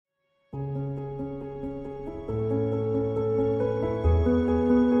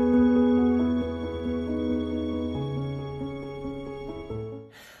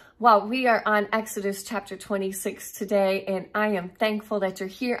Well, we are on Exodus chapter 26 today, and I am thankful that you're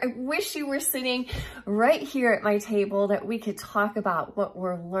here. I wish you were sitting right here at my table that we could talk about what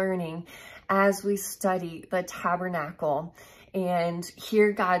we're learning as we study the tabernacle and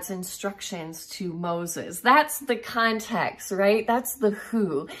hear God's instructions to Moses. That's the context, right? That's the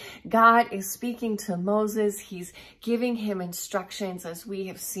who. God is speaking to Moses. He's giving him instructions, as we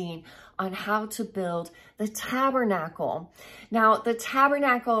have seen, on how to build the tabernacle. Now, the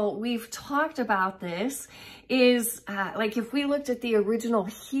tabernacle, we've talked about this, is like if we looked at the original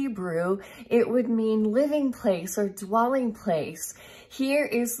Hebrew, it would mean living place or dwelling place. Here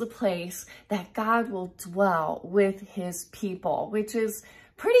is the place that God will dwell with his people, which is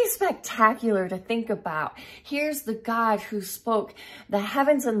pretty spectacular to think about. Here's the God who spoke the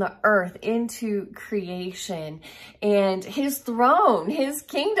heavens and the earth into creation, and his throne, his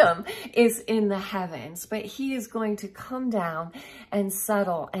kingdom is in the heavens, but he is going to come down and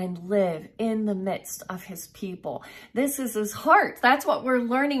settle and live in the midst of his people. This is his heart. That's what we're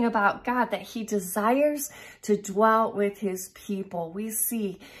learning about God, that he desires to dwell with his people. We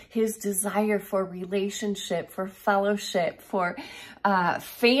see his desire for relationship, for fellowship, for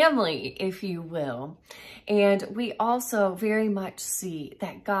family, if you will. And we also very much see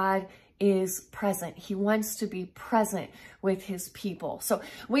that God is present. He wants to be present with his people. So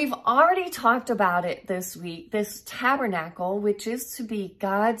we've already talked about it this week. This tabernacle, which is to be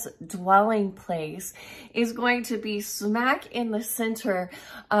God's dwelling place, is going to be smack in the center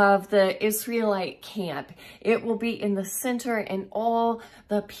of the Israelite camp. It will be in the center, and all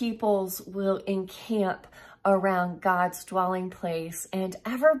the peoples will encamp around God's dwelling place and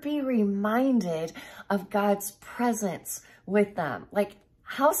ever be reminded of God's presence with them. Like,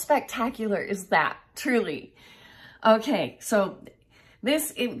 how spectacular is that, truly? Okay, so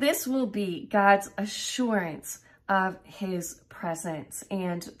this will be God's assurance of his presence.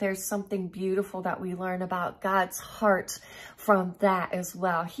 And there's something beautiful that we learn about God's heart from that as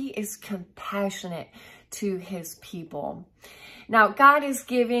well. He is compassionate to his people. Now, God is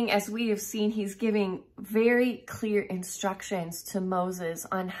giving, as we have seen, he's giving very clear instructions to Moses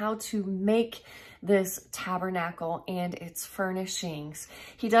on how to make this tabernacle and its furnishings.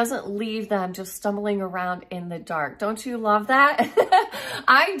 He doesn't leave them just stumbling around in the dark. Don't you love that?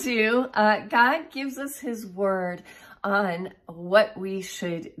 I do. God gives us his word on what we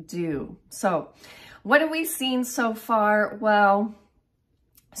should do. So what have we seen so far? Well,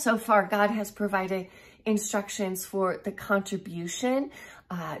 so far God has provided instructions for the contribution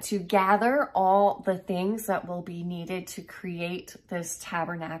to gather all the things that will be needed to create this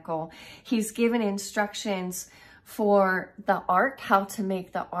tabernacle. He's given instructions for the ark, how to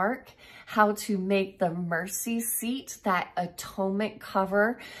make the ark, how to make the mercy seat, that atonement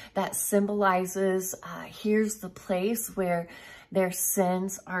cover that symbolizes here's the place where their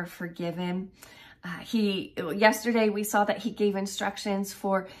sins are forgiven. Yesterday we saw that he gave instructions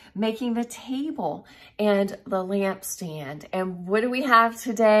for making the table and the lampstand. And what do we have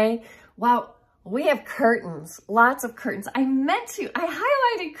today? Well, we have curtains, lots of curtains. I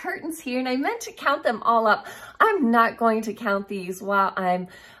highlighted curtains here and I meant to count them all up. I'm not going to count these while I'm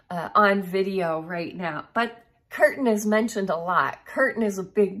on video right now, but curtain is mentioned a lot. Curtain is a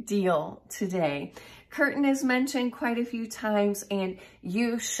big deal today. Curtain is mentioned quite a few times, and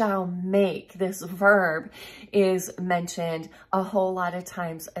you shall make, this verb is mentioned a whole lot of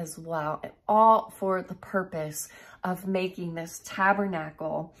times as well, all for the purpose of making this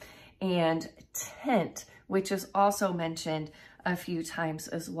tabernacle and tent, which is also mentioned a few times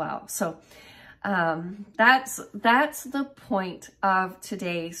as well. So that's the point of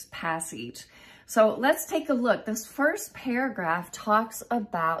today's passage. So let's take a look. This first paragraph talks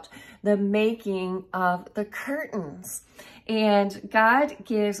about the making of the curtains, and God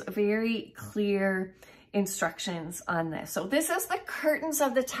gives very clear instructions on this. So this is the curtains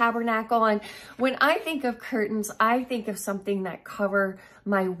of the tabernacle, and when I think of curtains, I think of something that cover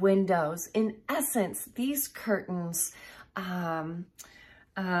my windows. In essence, these curtains,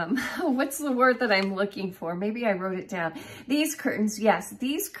 what's the word that I'm looking for? Maybe I wrote it down. These curtains, yes,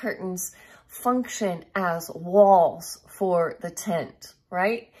 these curtains function as walls for the tent,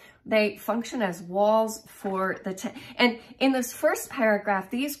 right? They function as walls for the tent. And in this first paragraph,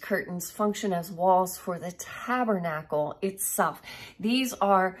 these curtains function as walls for the tabernacle itself. These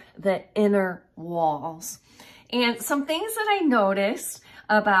are the inner walls. And some things that I noticed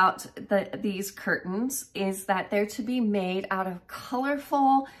about these curtains is that they're to be made out of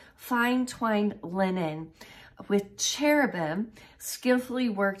colorful, fine-twined linen with cherubim skillfully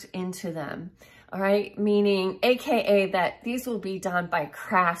worked into them. all right? Meaning, AKA that these will be done by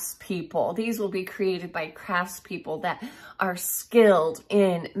craftspeople. These will be created by craftspeople that are skilled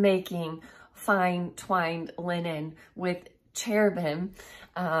in making fine twined linen with cherubim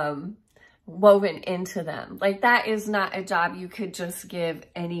woven into them. Like, that is not a job you could just give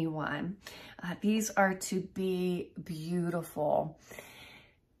anyone. These are to be beautiful.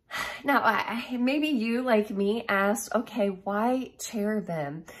 Now, maybe you, like me, asked, okay, why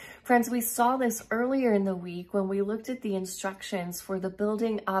cherubim? Friends, we saw this earlier in the week when we looked at the instructions for the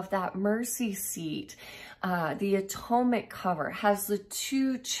building of that mercy seat. The atonement cover has the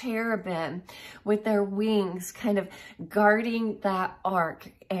 2 cherubim with their wings kind of guarding that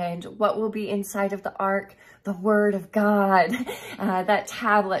ark. And what will be inside of the ark? The word of God, that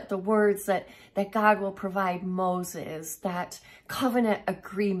tablet, the words that God will provide Moses, that covenant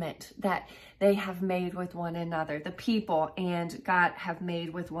agreement that they have made with one another, the people and God have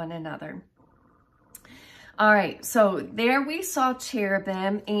made with one another. All right, so there we saw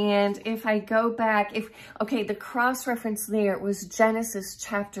cherubim, and if I go back, the cross-reference there was Genesis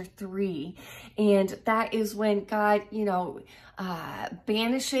chapter 3, and that is when God,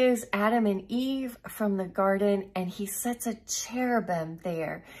 banishes Adam and Eve from the garden, and he sets a cherubim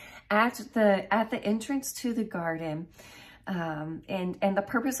there at the entrance to the garden, and the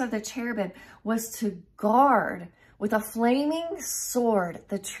purpose of the cherubim was to guard with a flaming sword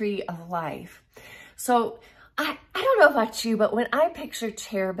the tree of life. So I don't know about you, but when I picture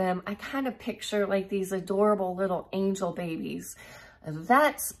cherubim, I kind of picture like these adorable little angel babies.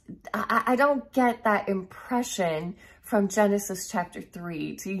 I don't get that impression from Genesis chapter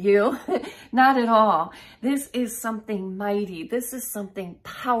 3. Do you? Not at all. This is something mighty. This is something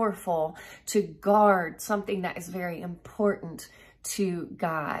powerful to guard, something that is very important to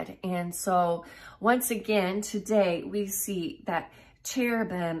God. And so once again, today we see that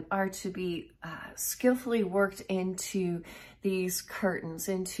cherubim are to be skillfully worked into these curtains,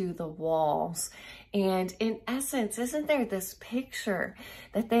 into the walls. And in essence, isn't there this picture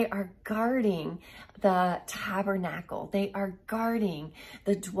that they are guarding the tabernacle? They are guarding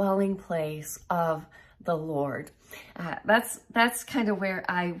the dwelling place of the Lord. That's kind of where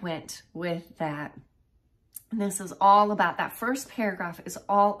I went with that. And this is all about, that first paragraph is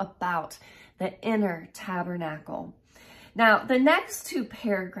all about the inner tabernacle. Now, the next 2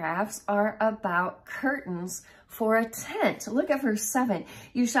 paragraphs are about curtains for a tent. Look at verse 7.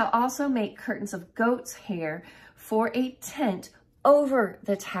 You shall also make curtains of goat's hair for a tent over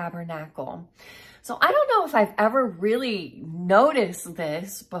the tabernacle. So I don't know if I've ever really noticed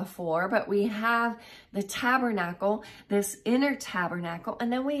this before, but we have the tabernacle, this inner tabernacle,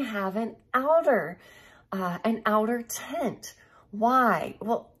 and then we have an outer tent. Why?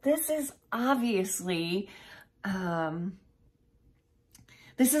 Well, this is obviously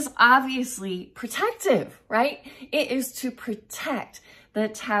protective, right? It is to protect the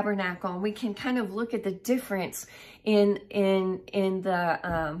tabernacle. And we can kind of look at the difference in the,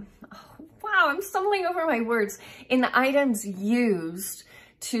 wow, I'm stumbling over my words, in the items used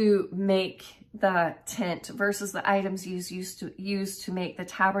to make the tent versus the items used to make the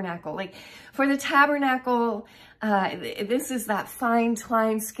tabernacle. Like for the tabernacle, this is that fine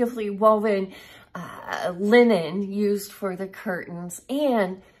twined, skillfully woven linen used for the curtains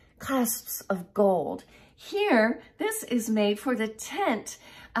and clasps of gold. Here, this is made for the tent.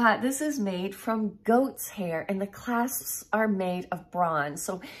 This is made from goat's hair, and the clasps are made of bronze.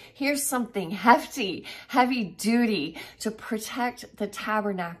 So here's something hefty, heavy duty to protect the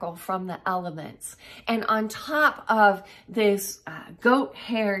tabernacle from the elements. And on top of this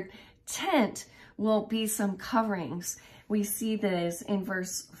goat-haired tent will be some coverings. We see this in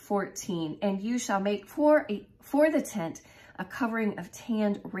verse 14. And you shall make for the tent a covering of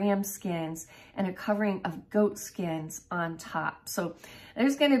tanned ram skins and a covering of goat skins on top. So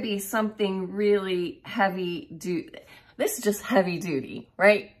there's going to be something really heavy duty. This is just heavy duty,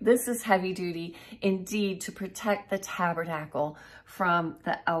 right? This is heavy duty indeed to protect the tabernacle from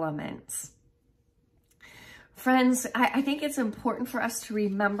the elements. Friends, I think it's important for us to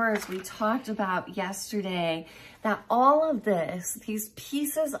remember, as we talked about yesterday, that all of this, these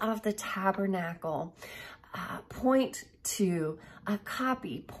pieces of the tabernacle, point to a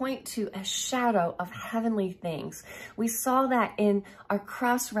copy, point to a shadow of heavenly things. We saw that in our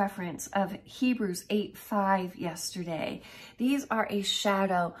cross-reference of Hebrews 8:5 yesterday. These are a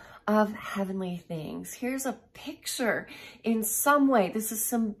shadow of heavenly things. Here's a picture in some way. This is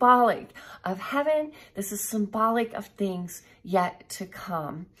symbolic of heaven. This is symbolic of things yet to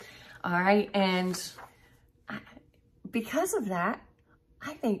come. All right. And because of that,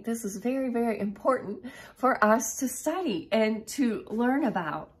 I think this is very, very important for us to study and to learn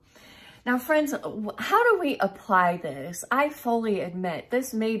about. Now, friends, how do we apply this? I fully admit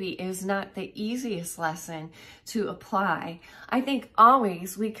this maybe is not the easiest lesson to apply. I think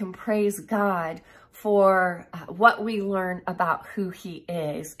always we can praise God for what we learn about who he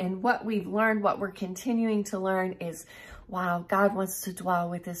is. And what we've learned, what we're continuing to learn is, wow, God wants to dwell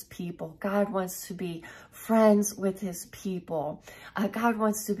with his people. God wants to be friends with his people. God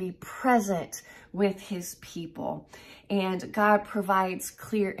wants to be present with his people. And God provides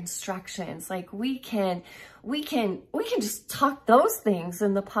clear instructions. Like we can just tuck those things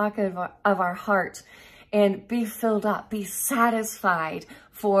in the pocket of our heart and be filled up, be satisfied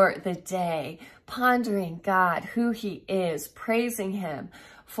for the day, pondering God, who he is, praising him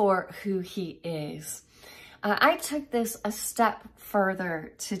for who he is. I took this a step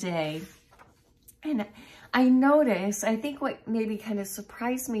further today, and I noticed, I think what maybe kind of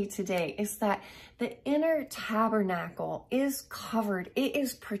surprised me today is that the inner tabernacle is covered, it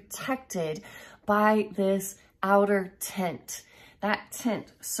is protected by this outer tent, that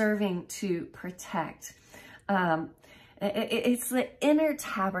tent serving to protect. It's the inner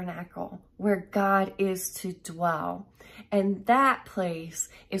tabernacle where God is to dwell. And that place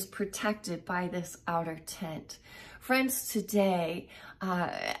is protected by this outer tent. Friends, today,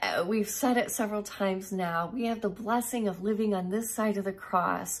 we've said it several times now, we have the blessing of living on this side of the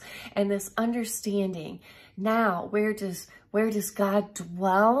cross and this understanding. Now, where does God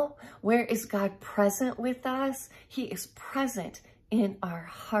dwell? Where is God present with us? He is present in our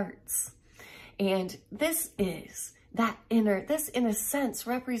hearts. And this in a sense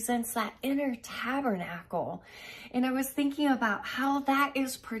represents that inner tabernacle. And I was thinking about how that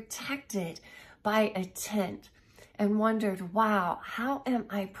is protected by a tent and wondered, wow, how am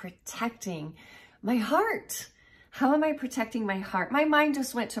I protecting my heart? How am I protecting my heart? My mind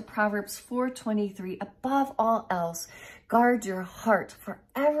just went to Proverbs 4:23. Above all else, guard your heart, for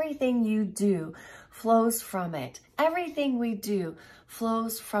everything you do flows from it. Everything we do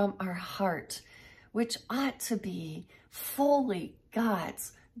flows from our heart, which ought to be fully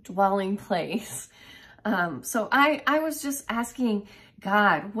God's dwelling place. So I was just asking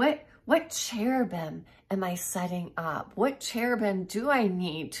God, what cherubim am I setting up? What cherubim do I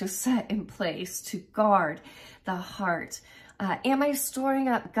need to set in place to guard the heart? Am I storing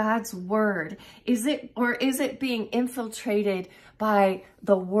up God's word? Is it being infiltrated by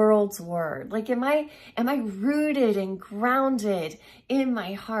the world's word? Like, am I rooted and grounded in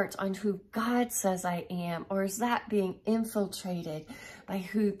my heart on who God says I am? Or is that being infiltrated by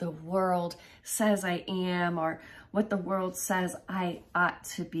who the world says I am, or what the world says I ought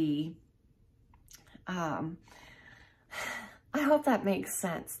to be? I hope that makes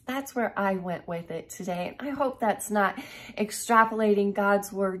sense. That's where I went with it today. And I hope that's not extrapolating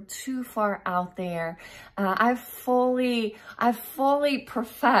God's word too far out there. I've fully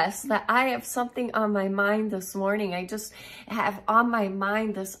professed that I have something on my mind this morning. I just have on my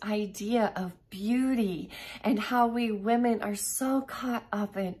mind this idea of beauty and how we women are so caught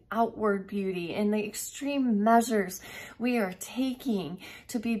up in outward beauty and the extreme measures we are taking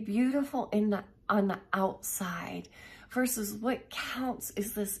to be beautiful on the outside. Versus what counts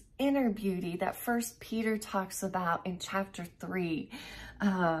is this inner beauty that 1 Peter talks about in chapter 3.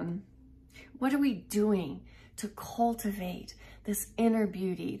 What are we doing to cultivate this inner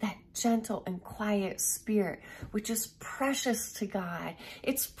beauty, that gentle and quiet spirit, which is precious to God?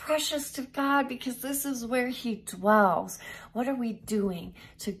 It's precious to God because this is where he dwells. What are we doing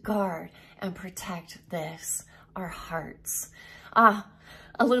to guard and protect this, our hearts?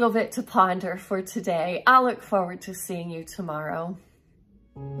 A little bit to ponder for today. I'll look forward to seeing you tomorrow.